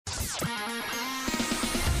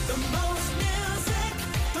The most music,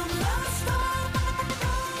 the most fun.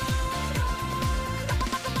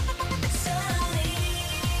 Sunny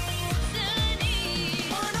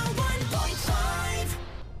 101.5.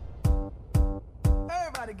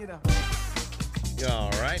 Everybody get up. All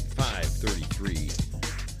right, 5:33.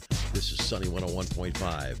 This is Sunny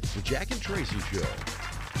 101.5, the Jack and Tracy Show.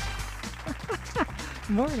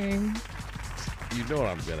 Morning. You know what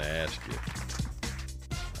I'm going to ask you.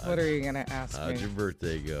 What are you going to ask How'd me? your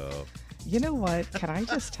birthday go? You know what? Can I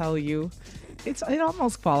just tell you? It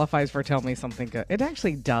almost qualifies for tell me something good. It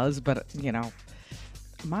actually does, but,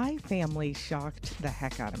 my family shocked the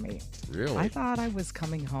heck out of me. Really? I thought I was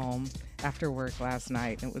coming home after work last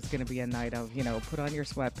night, and it was going to be a night of, put on your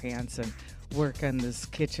sweatpants and work on this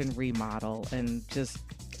kitchen remodel, and just,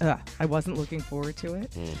 I wasn't looking forward to it.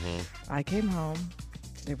 Mm-hmm. I came home.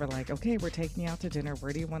 They were like, okay, we're taking you out to dinner.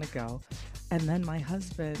 Where do you want to go? And then my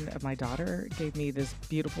daughter gave me this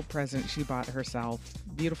beautiful present she bought herself,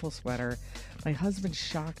 beautiful sweater. My husband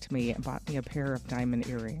shocked me and bought me a pair of diamond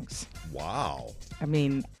earrings. Wow. I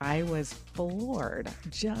mean, I was floored.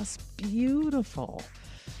 Just beautiful.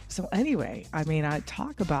 So anyway, I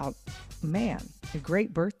talk about, man, a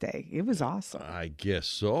great birthday. It was awesome. I guess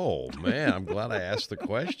so. Man, I'm glad I asked the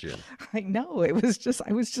question. I know. I was just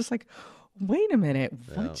like, wait a minute,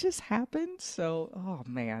 what Yeah. just happened? So, oh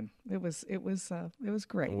man, it was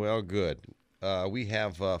great. Well, good. We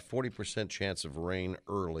have 40% chance of rain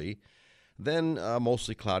early, then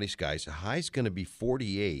mostly cloudy skies. The high's going to be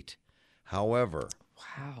 48. However,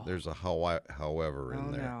 Wow. there's a however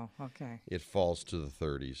in there. No. Okay. It falls to the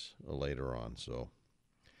 30s later on. So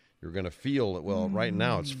you're going to feel it. Well, right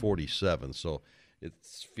now it's 47, so it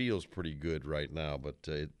feels pretty good right now. But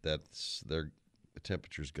the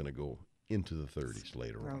temperature's going to go into the 30s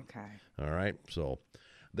later on. Okay. All right. So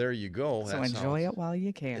there you go. So That's enjoy it while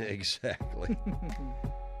you can. Exactly.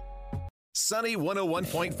 Sunny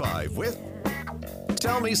 101.5 with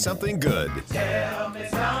Tell Me Something Good. Tell me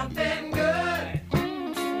something good.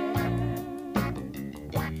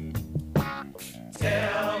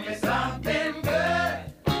 Tell me something good.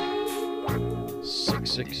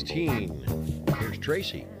 6:16. Here's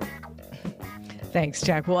Tracy. Thanks,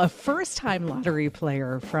 Jack. Well, a first-time lottery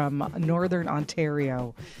player from Northern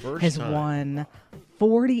Ontario First has time. won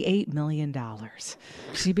 $48 million.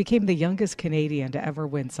 She became the youngest Canadian to ever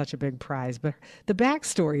win such a big prize. But the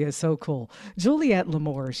backstory is so cool. Juliette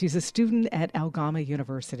Lamour, she's a student at Algoma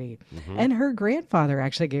University. And her grandfather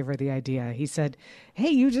actually gave her the idea. He said, hey,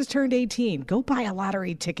 you just turned 18. Go buy a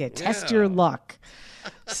lottery ticket. Test your luck.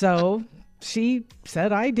 So she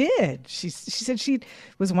said, I did. She said she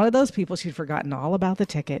was one of those people, she'd forgotten all about the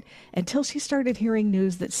ticket until she started hearing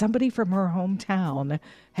news that somebody from her hometown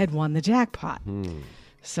had won the jackpot.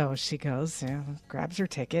 So she goes, grabs her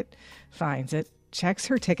ticket, finds it, checks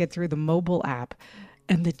her ticket through the mobile app,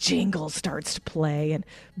 and the jingle starts to play and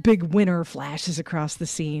big winner flashes across the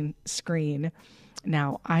screen.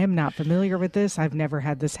 Now, I am not familiar with this. I've never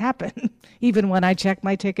had this happen. Even when I check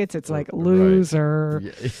my tickets, it's like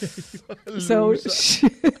loser. So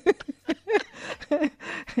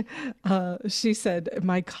she said,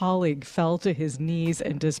 my colleague fell to his knees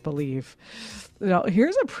in disbelief. Now,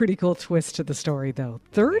 here's a pretty cool twist to the story, though.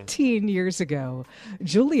 13 years ago,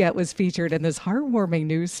 Juliette was featured in this heartwarming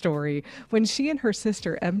news story when she and her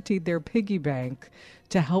sister emptied their piggy bank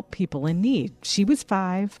to help people in need. She was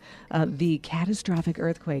 5. The catastrophic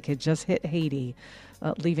earthquake had just hit Haiti,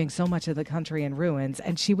 leaving so much of the country in ruins,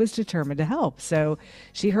 and she was determined to help. So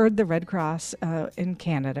she heard the Red Cross in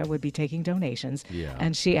Canada would be taking donations,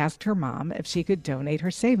 and she asked her mom if she could donate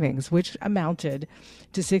her savings, which amounted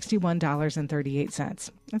to $61.38.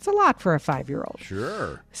 That's a lot for a 5-year-old.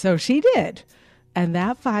 Sure. So she did. And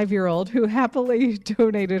that 5-year-old who happily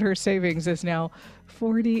donated her savings is now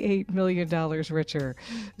 $48 million richer.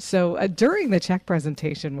 So during the check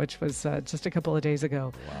presentation, which was just a couple of days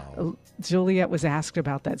ago, Juliette was asked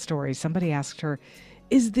about that story. Somebody asked her,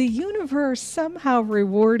 is the universe somehow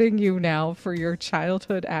rewarding you now for your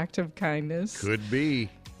childhood act of kindness? Could be.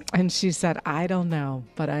 And she said, I don't know,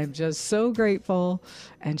 but I'm just so grateful.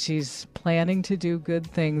 And she's planning to do good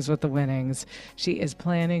things with the winnings. She is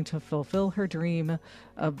planning to fulfill her dream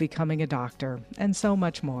of becoming a doctor and so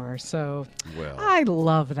much more. So Well. I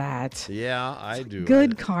love that. Yeah, I do.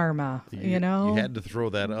 Good karma, you know? You had to throw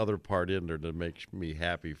that other part in there to make me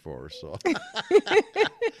happy for her. So,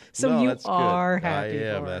 So No, you that's good. are happy I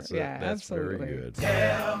am. for her. That's Yeah, that's absolutely. very good.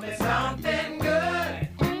 Tell me something good.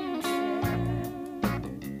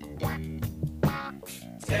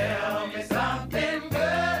 Tell me something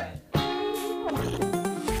good.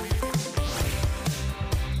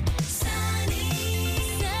 Sunny,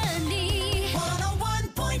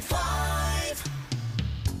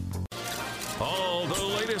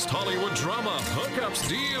 latest Hollywood drama, hookups,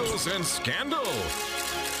 deals, and scandal.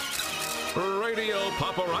 Radio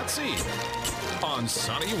Paparazzi on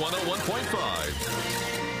Sunny 101.5.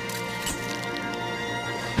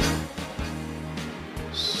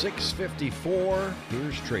 6:54.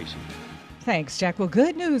 Here's Tracy. Thanks, Jack. Well,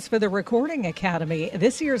 good news for the Recording Academy.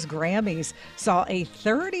 This year's Grammys saw a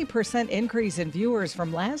 30% increase in viewers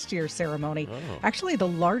from last year's ceremony. Actually, the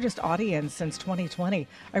largest audience since 2020.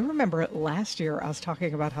 I remember last year I was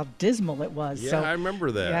talking about how dismal it was. Yeah, I remember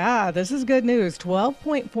that. Yeah, this is good news.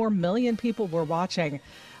 12.4 million people were watching.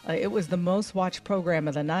 It was the most watched program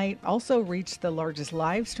of the night. Also reached the largest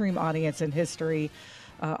live stream audience in history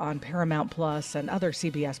on Paramount Plus and other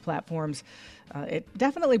CBS platforms. It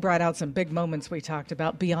definitely brought out some big moments we talked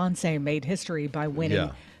about. Beyonce made history by winning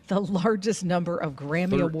the largest number of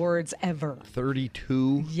Grammy Awards ever.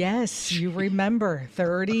 32. Yes, you remember.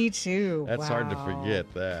 32. That's hard to Wow.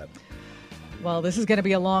 forget that. Well, this is going to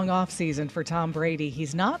be a long off season for Tom Brady.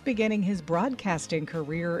 He's not beginning his broadcasting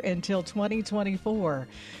career until 2024.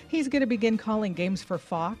 He's going to begin calling games for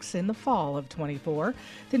Fox in the fall of 24.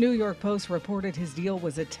 The New York Post reported his deal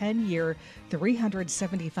was a 10-year,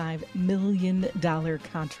 $375 million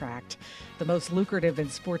contract, the most lucrative in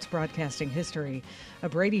sports broadcasting history.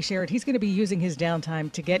 Brady shared he's going to be using his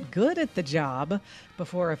downtime to get good at the job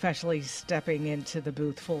before officially stepping into the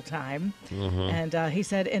booth full time. And he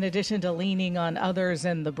said, in addition to leaning on others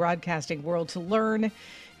in the broadcasting world to learn,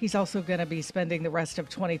 he's also going to be spending the rest of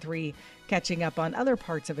 23 catching up on other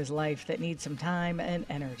parts of his life that need some time and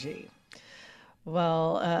energy.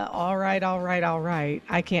 Well, all right.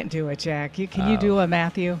 I can't do it, Jack. Can you do a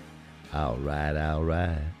Matthew? All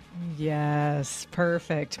right. Yes,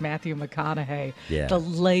 perfect. Matthew McConaughey, Yeah. the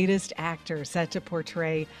latest actor set to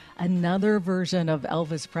portray another version of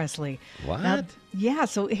Elvis Presley. What? Now, yeah,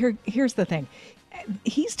 so here's the thing.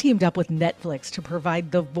 He's teamed up with Netflix to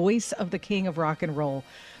provide the voice of the king of rock and roll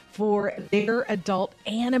for their adult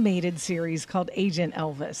animated series called Agent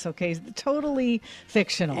Elvis. Okay, totally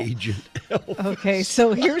fictional. Agent Elvis. Okay,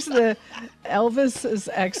 so here's the Elvis's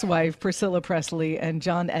ex-wife, Priscilla Presley, and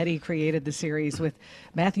John Eddy created the series with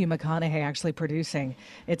Matthew McConaughey actually producing.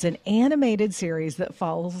 It's an animated series that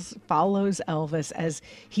follows Elvis as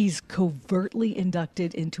he's covertly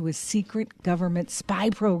inducted into a secret government spy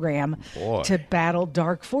program Boy. to battle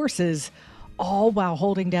dark forces, all while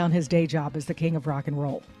holding down his day job as the king of rock and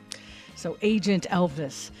roll. So Agent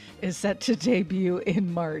Elvis is set to debut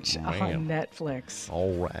in March on Netflix.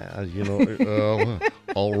 All right,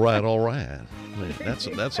 all right. Man,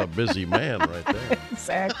 that's a busy man right there.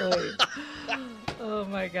 Exactly. Oh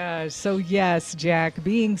my gosh. So yes, Jack,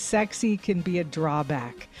 being sexy can be a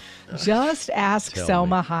drawback. Just ask Tell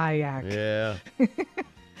Selma me. Hayek. Yeah.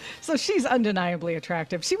 So she's undeniably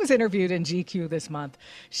attractive. She was interviewed in GQ this month.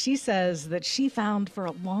 She says that she found for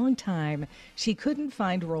a long time she couldn't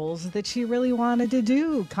find roles that she really wanted to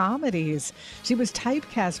do, comedies. She was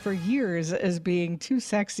typecast for years as being too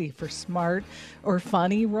sexy for smart or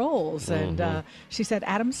funny roles. And she said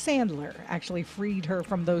Adam Sandler actually freed her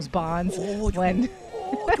from those bonds when...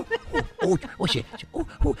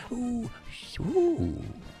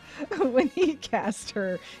 when he cast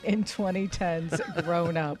her in 2010's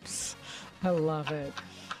Grown Ups. I love it.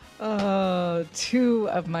 Two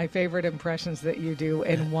of my favorite impressions that you do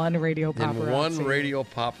in one radio paparazzi. In one radio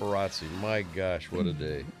paparazzi. My gosh, what a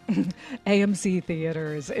day. AMC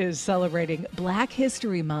Theaters is celebrating Black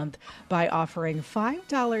History Month by offering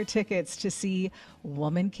 $5 tickets to see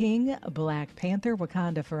Woman King, Black Panther,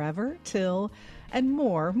 Wakanda Forever, Till, and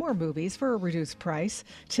more movies for a reduced price.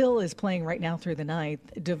 Till is playing right now through the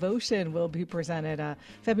 9th. Devotion will be presented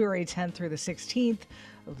February 10th through the 16th.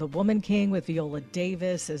 The Woman King with Viola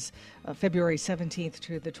Davis is February 17th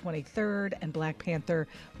through the 23rd, and Black Panther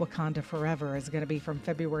Wakanda Forever is going to be from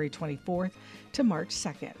February 24th to March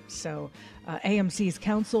 2nd. So AMC's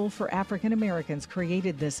Council for African Americans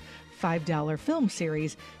created this $5 film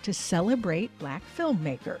series to celebrate Black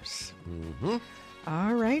filmmakers.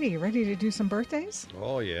 All righty, ready to do some birthdays?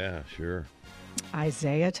 Oh, yeah, sure.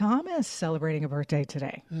 Isaiah Thomas celebrating a birthday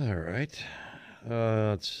today. All right.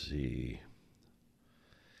 Let's see.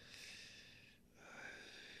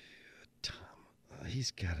 Tom,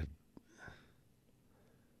 he's got a...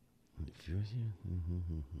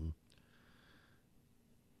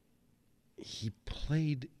 He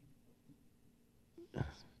played...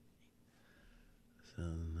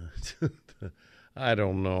 I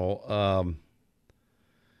don't know.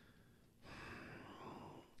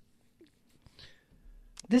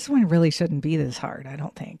 This one really shouldn't be this hard, I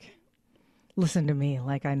don't think. Listen to me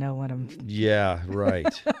like I know what I'm... Yeah,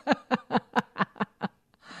 right.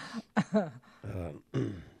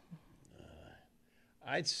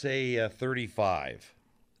 I I'd say 35.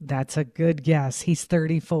 That's a good guess. He's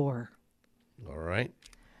 34. All right.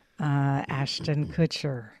 Ashton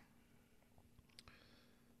Kutcher.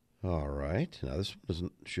 All right. Now, this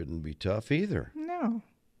shouldn't be tough either. No.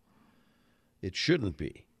 It shouldn't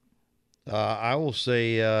be. I will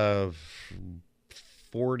say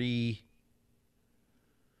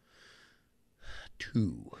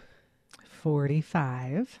 42.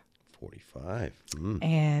 45. 45.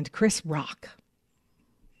 And Chris Rock.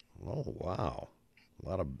 Oh, wow. A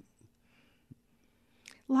lot of,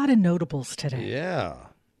 A lot of notables today. yeah.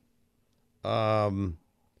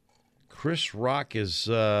 Chris Rock is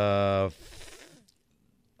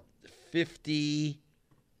 50.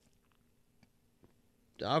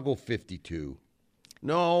 I'll go 52.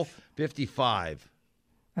 No, 55.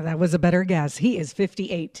 That was a better guess. He is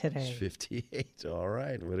 58 today. 58. All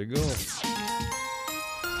right. Way to go. Sunny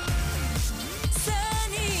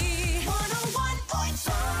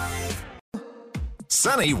 101.5.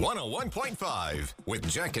 Sunny 101.5 with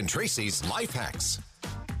Jack and Tracy's Life Hacks.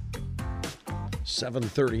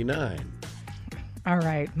 7:39. All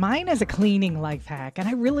right. Mine is a cleaning life hack. And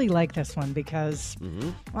I really like this one because,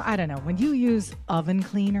 well, I don't know. When you use oven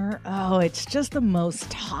cleaner, it's just the most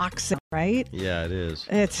toxic, right? Yeah, it is.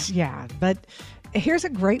 But here's a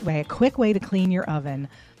great way, a quick way to clean your oven.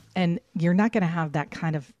 And you're not going to have that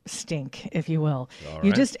kind of stink, if you will. All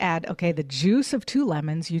You right. just add, the juice of 2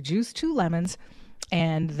 lemons. You juice 2 lemons,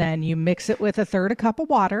 and then you mix it with 1/3 cup of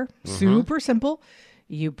water. Super simple.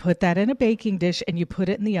 You put that in a baking dish, and you put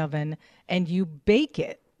it in the oven, and you bake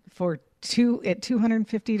it at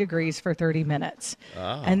 250 degrees for 30 minutes.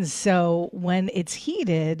 And so when it's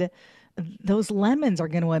heated, those lemons are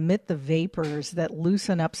going to emit the vapors that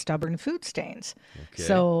loosen up stubborn food stains. Okay.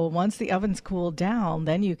 So once the oven's cooled down,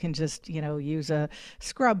 then you can just, use a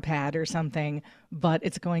scrub pad or something, but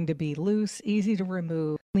it's going to be loose, easy to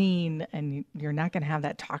remove, clean, and you're not going to have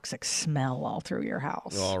that toxic smell all through your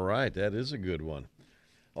house. All right. That is a good one.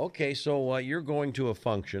 Okay, so you're going to a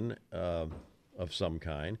function of some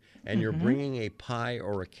kind, and you're bringing a pie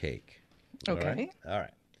or a cake. All right? Okay. All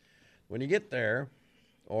right. When you get there,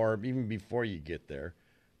 or even before you get there,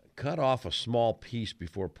 cut off a small piece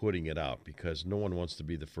before putting it out because no one wants to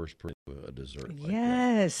be the first person to a dessert like that.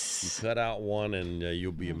 Yes. Cut out one, and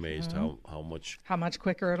you'll be amazed how much. How much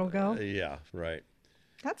quicker it'll go? Yeah, right.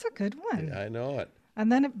 That's a good one. I know it. And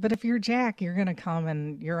then, but if you're Jack, you're going to come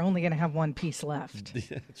and you're only going to have one piece left.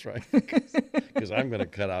 That's right. Because I'm going to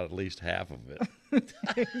cut out at least half of it.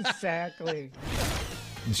 Exactly.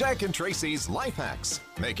 Jack and Tracy's Life Hacks,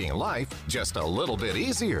 making life just a little bit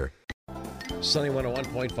easier. Sunny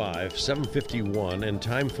 101.5, 7:51, and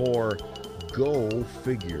time for Go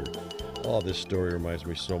Figure. Oh, this story reminds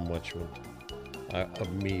me so much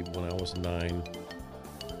of me when I was 9.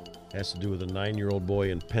 It has to do with a 9-year-old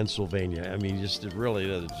boy in Pennsylvania. I mean, it really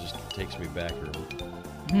does. It just takes me back.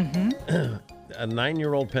 A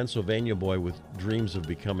 9-year-old Pennsylvania boy with dreams of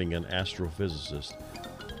becoming an astrophysicist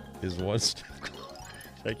is one step closer.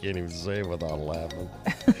 I can't even say it without laughing.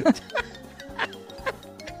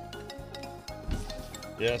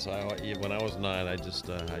 Yes, when I was 9, I just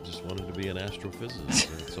wanted to be an astrophysicist.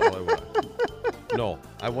 That's all I wanted. No,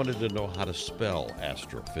 I wanted to know how to spell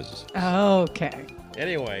astrophysicist. Okay.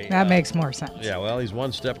 Anyway. That makes more sense. Yeah, well, he's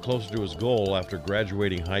one step closer to his goal after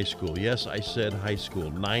graduating high school. Yes, I said high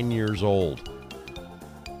school, 9 years old.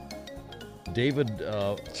 David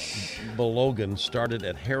Belogan started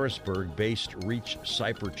at Harrisburg-based Reach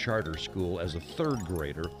Cyper Charter School as a 3rd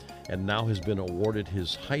grader and now has been awarded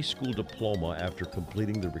his high school diploma after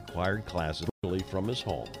completing the required classes from his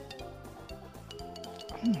home.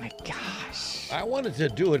 Oh my gosh. I wanted to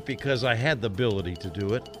do it because I had the ability to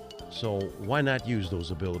do it, so why not use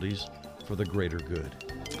those abilities for the greater good?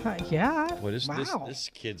 Yeah. Well, Wow. this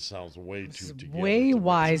kid sounds way too together. Way to me.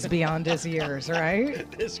 wise beyond his years, right?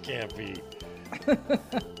 This can't be.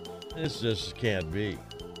 This just can't be.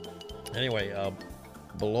 Anyway,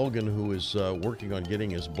 Belogan, who is working on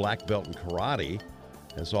getting his black belt in karate,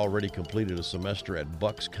 has already completed a semester at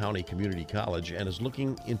Bucks County Community College and is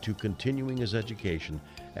looking into continuing his education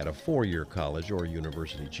at a 4-year college or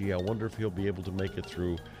university. Gee, I wonder if he'll be able to make it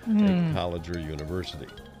through a college or university.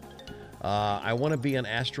 I want to be an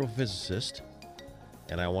astrophysicist,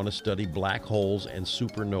 and I want to study black holes and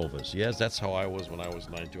supernovas. Yes, that's how I was when I was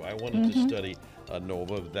 9, too. I wanted to study a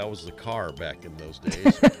nova. That was the car back in those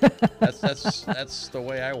days. That's the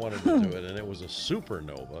way I wanted to do it, and it was a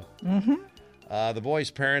supernova. The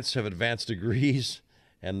boy's parents have advanced degrees,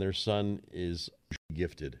 and their son is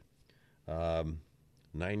gifted.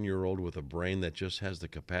 9-year-old with a brain that just has the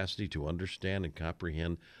capacity to understand and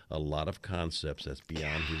comprehend a lot of concepts that's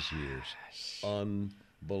beyond his years.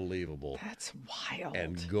 Unbelievable. That's wild.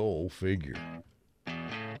 And go figure.